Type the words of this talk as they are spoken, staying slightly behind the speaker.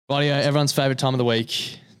Rightio, everyone's favourite time of the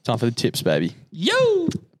week. Time for the tips, baby. Yo!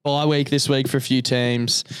 Bye week this week for a few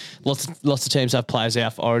teams. Lots of teams have players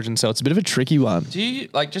out for Origin, so it's a bit of a tricky one. Do you,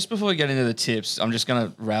 just before we get into the tips, I'm just going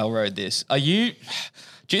to railroad this. Do you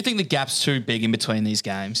think the gap's too big in between these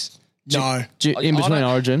games? No. In between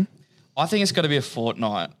Origin? I think it's got to be a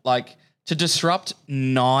fortnight. To disrupt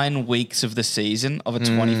 9 weeks of the season, of a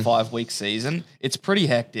 25-week season, it's pretty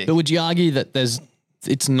hectic. But would you argue that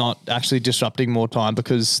it's not actually disrupting more time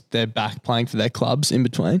because they're back playing for their clubs in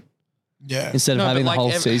between? Yeah. Instead of having the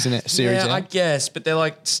whole season series out? I guess, but they're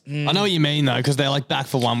I know what you mean, though, because they're back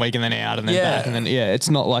for 1 week and then out and then back. And then,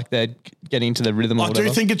 it's not like they're getting into the rhythm or whatever. I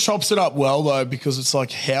do think it chops it up well, though, because it's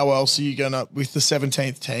how else are you going to, with the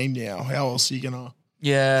 17th team now, how else are you going to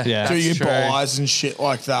do your buys and shit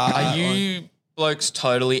like that? Are you blokes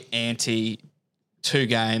totally anti 2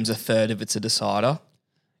 games, a third of it's a decider?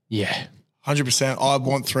 Yeah. 100%. I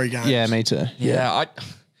want 3 games. Yeah, me too. Yeah,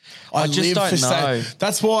 I just don't know.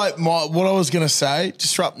 That's why what I was going to say,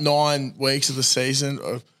 disrupt 9 weeks of the season,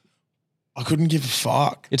 I couldn't give a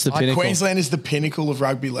fuck. It's the pinnacle. Queensland is the pinnacle of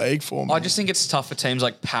rugby league for me. I just think it's tough for teams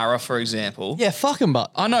like Para, for example. Yeah, fuck them,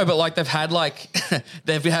 but. I know, but they've had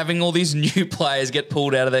they've been having all these new players get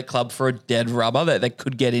pulled out of their club for a dead rubber that they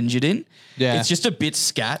could get injured in. Yeah. It's just a bit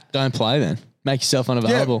scat. Don't play then. Make yourself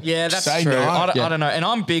unavailable. Yeah, that's Say true. no. I don't know. And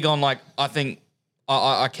I'm big on I think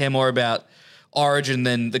I care more about Origin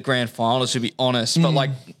than the grand finals, to be honest.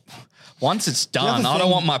 But once it's done, I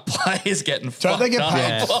don't want my players getting fucked up. Don't they get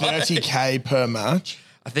paid 30K per match?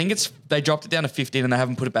 I think they dropped it down to 15 and they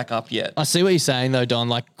haven't put it back up yet. I see what you're saying though, Don.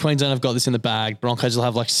 Queensland have got this in the bag. Broncos will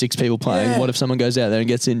have 6 people playing. Yeah. What if someone goes out there and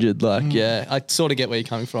gets injured? Yeah, I sort of get where you're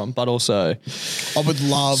coming from, but also I would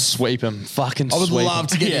love sweep them. Fucking sweep. I would love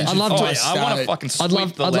to get. I'd love to. I want to fucking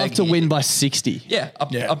sweep the I'd leg love to here. win by 60. Yeah,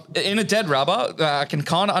 in a dead rubber, I can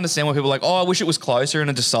kind of understand why people are I wish it was closer in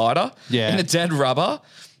a decider. Yeah. In a dead rubber,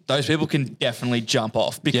 those people can definitely jump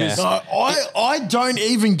off because I don't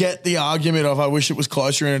even get the argument of I wish it was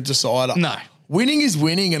closer in a decider. No. Winning is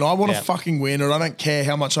winning, and I want to fucking win, and I don't care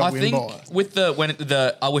how much I win think by. With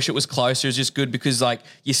I wish it was closer is just good because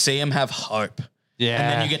you see them have hope. Yeah.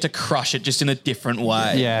 And then you get to crush it just in a different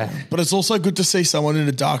way. Yeah. But it's also good to see someone in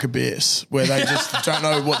a dark abyss where they just don't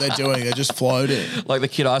know what they're doing. They're just floating. Like the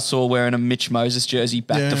kid I saw wearing a Mitch Moses jersey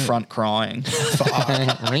back to front crying.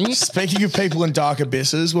 Speaking of people in dark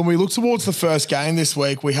abysses, when we look towards the first game this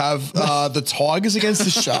week, we have the Tigers against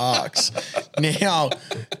the Sharks. Now,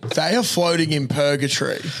 they are floating in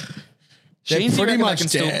purgatory. They're pretty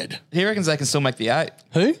much dead. He reckons they can still make the 8.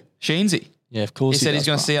 Who? Sheensy. Yeah, of course. He said he's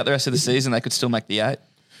going to see out the rest of the season. They could still make the 8.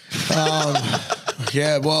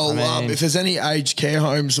 Yeah, well, if there's any aged care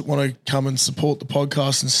homes that want to come and support the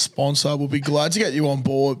podcast and sponsor, we'll be glad to get you on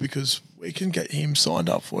board because we can get him signed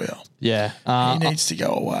up for you. Yeah. He needs to go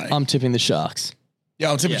away. I'm tipping the Sharks.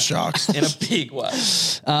 Yeah, I'm tipping Sharks. In a big way.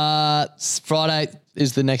 Friday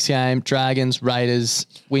is the next game. Dragons, Raiders,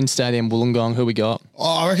 Win Stadium, Wollongong. Who we got?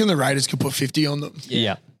 I reckon the Raiders could put 50 on them.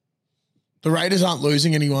 Yeah. The Raiders aren't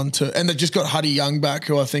losing anyone and they've just got Huddy Young back,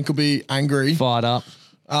 who I think will be angry. Fired up.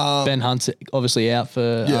 Ben Hunt's obviously out for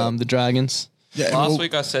the Dragons. Yeah, Last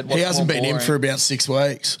week I said he hasn't been in for about 6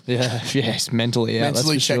 weeks. Yeah, he's mentally out.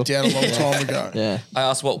 Mentally checked out a long time ago. Yeah. I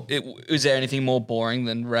asked, is there anything more boring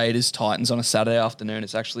than Raiders Titans on a Saturday afternoon?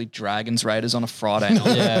 It's actually Dragons Raiders on a Friday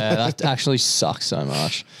night. Yeah, that actually sucks so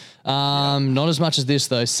much. Not as much as this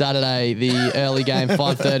though. Saturday, the early game,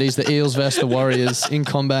 5:30 is the Eels versus the Warriors in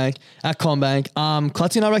Combank at Combank.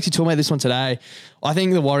 Clutzy and I were actually talking about this one today. I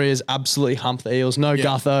think the Warriors absolutely humped the Eels. No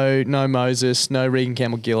Gutho, no Moses, no Regan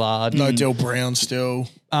Campbell-Gillard. No Dill Brown still.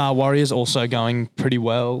 Warriors also going pretty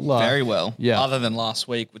well. Very well. Yeah. Other than last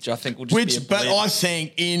week, which I think will just be a But blip. I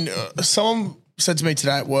think someone said to me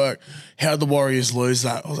today at work, how did the Warriors lose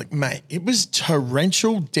that? I was like, mate, it was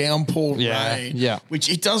torrential downpour rain. Yeah. Which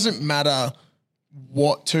it doesn't matter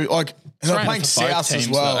what to like. They're raining playing for both South as teams,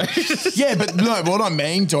 well. Yeah, but no, what I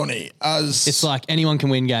mean, Donnie, it's like anyone can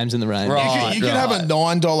win games in the rain. Right. you could have a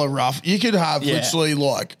 $9 rough. You could have literally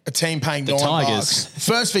like a team paying $9. Tigers.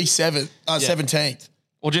 First v 17th.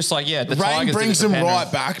 Or just the Rain Tigers brings did it them for right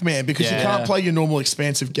Penrith. back, man, because you can't play your normal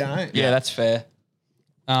expansive game. Yeah, that's fair.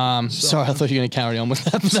 Sorry, I thought you were going to carry on with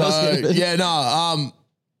that.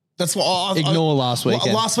 That's what Ignore last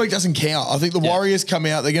weekend. Last week doesn't count. I think the Warriors come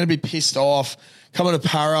out. They're going to be pissed off. Coming to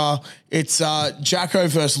Para. It's Jacko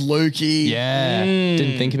versus Lukey. Yeah.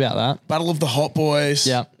 Didn't think about that. Battle of the Hot Boys.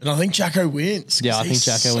 Yeah. And I think Jacko wins. Yeah, I think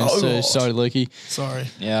Jacko wins too. hot. Sorry, Lukey. Sorry.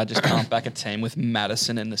 Yeah, I just can't back a team with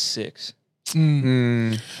Madison in the 6.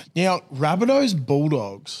 Now, Rabbitohs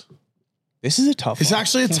Bulldogs. This is a tough It's one.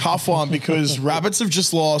 actually a tough one because Rabbits have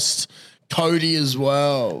just lost Cody as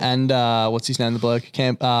well. And what's his name? The bloke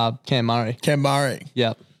Cam Murray. Cam Murray.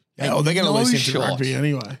 Yep. Yeah, well, they're going to No lose him to shot. rugby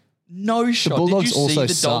anyway. No shot. Bulldogs Did you also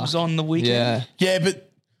see the Dogs suck. on the weekend? Yeah. Yeah,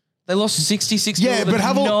 but They lost 66 yeah, but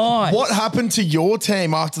nice. what happened to your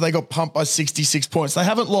team after they got pumped by 66 points? They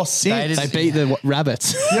haven't lost since. They beat the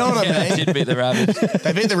Rabbits. You know what Yeah, I they mean? did beat the Rabbits.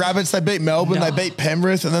 They beat the Rabbits, they beat Melbourne, they beat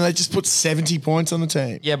Penrith, and then they just put 70 points on the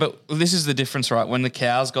team. Yeah, but this is the difference, right? When the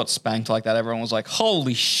Cows got spanked like that, everyone was like,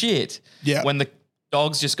 holy shit. Yeah. When the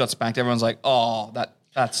Dogs just got spanked, everyone's like, oh,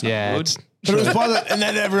 that's not Yeah, good. it's- But it was by the, and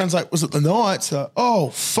then everyone's like, was it the Knights? Oh,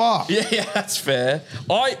 fuck. Yeah, that's fair.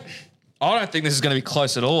 I don't think this is going to be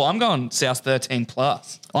close at all. I'm going South 13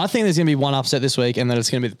 plus. I think there's going to be one upset this week, and then it's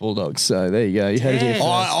going to be the Bulldogs. So there you go. You heard it here Damn.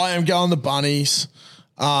 first. I am going the Bunnies.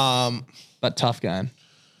 But tough game.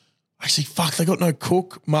 Actually, fuck, they got no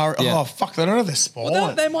Cook. Murray. Yeah. Oh, fuck, they don't have their spine.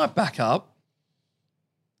 Well, they might back up.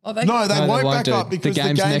 Oh, they no, they No, won't won't back do. up because the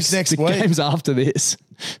game's next the week. game's after this.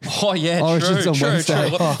 Oh, yeah, Origin's true, on true, Wednesday.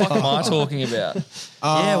 true. What the fuck am I talking about?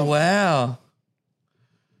 Yeah, wow.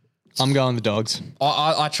 I'm going the Dogs.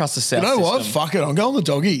 I trust the South You know what? system. Fuck it. I'm going the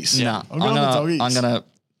Doggies. No, I'm going the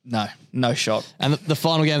Doggies. no shot. And the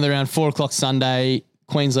final game of the round, 4 o'clock Sunday,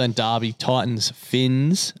 Queensland Derby, Titans,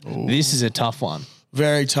 Finns. This is a tough one.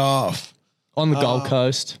 Very tough. On the Gold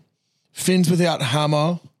Coast. Finns without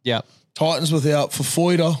Hammer. Yep. Titans without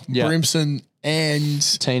Fafoida, Yeah. Brimson, and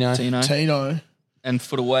Tino. Tino. And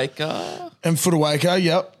Footawaker. And Footawaker,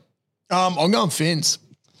 yep. I'm going Finns.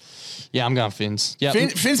 Yeah, I'm going Finns.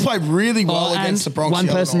 Yep. Finns played really well Oh, against the and Bronx. one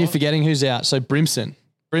the other person you're night. forgetting who's out. So Brimson.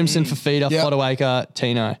 Brimson for feeder, Yep. Fodawaker,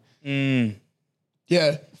 Tino.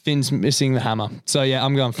 Yeah. Finns missing the hammer. So yeah,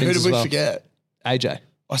 I'm going Finns Who did as we well. forget? AJ.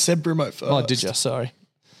 I said Brimo first. Oh, did you? Sorry.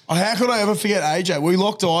 How could I ever forget AJ? We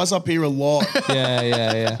locked eyes up here a lot.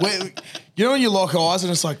 Yeah. You know when you lock eyes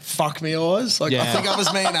and it's like, fuck me eyes? Like, I Yeah. think I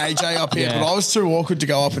was me and AJ up here, Yeah. but I was too awkward to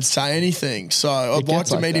go up and say anything. So I'd like gets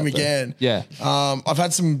to like meet him that, though. again. Yeah. I've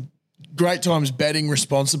had some great times betting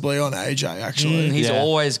responsibly on AJ, actually. He's Yeah.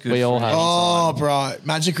 always good. We for all it. have. Oh, bro.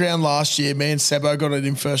 Magic round last year, me and Sebo got it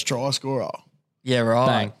in first try scorer. Yeah,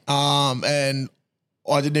 right. Bang. And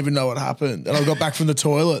I didn't even know what happened. And I got back from the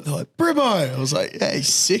toilet. They're like, Brimo. I was like, yeah,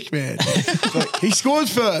 he's sick, man. Like, he scored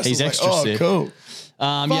first. He's I was extra like, sick. Cool.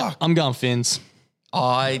 Yeah, Fuck. I'm going Finns.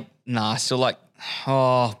 Still like,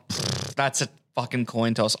 that's a fucking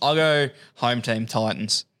coin toss. I'll go home team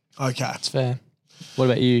Titans. Okay. Fair. What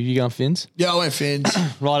about you? You going Finns? Yeah, I went Finns.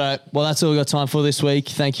 Righto. Well, that's all we've got time for this week.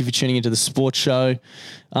 Thank you for tuning into the sports show.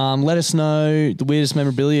 Let us know the weirdest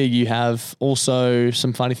memorabilia you have. Also,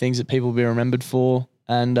 some funny things that people will be remembered for.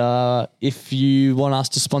 And if you want us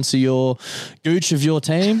to sponsor your gooch of your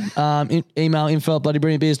team, email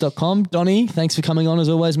info@bloodybrilliantbeers.com. Donnie, thanks for coming on as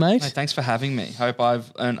always, mate. Hey, thanks for having me. Hope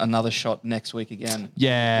I've earned another shot next week again.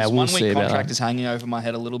 Yeah, This we'll 1 see week about contract that. is hanging over my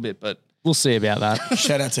head a little bit, but We'll see about that.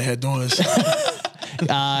 Shout out to Head Noise.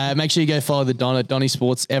 Make sure you go follow the Don at Donny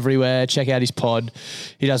Sports everywhere. Check out his pod.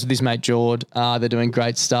 He does with his mate Jord. They're doing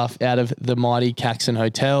great stuff out of the mighty Caxton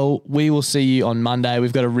Hotel. We will see you on Monday.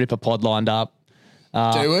 We've got a ripper pod lined up.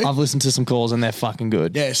 Do we? I've listened to some calls and they're fucking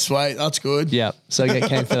good. Yeah, sweet. That's good. Yeah. So get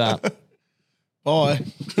keen for that. Bye.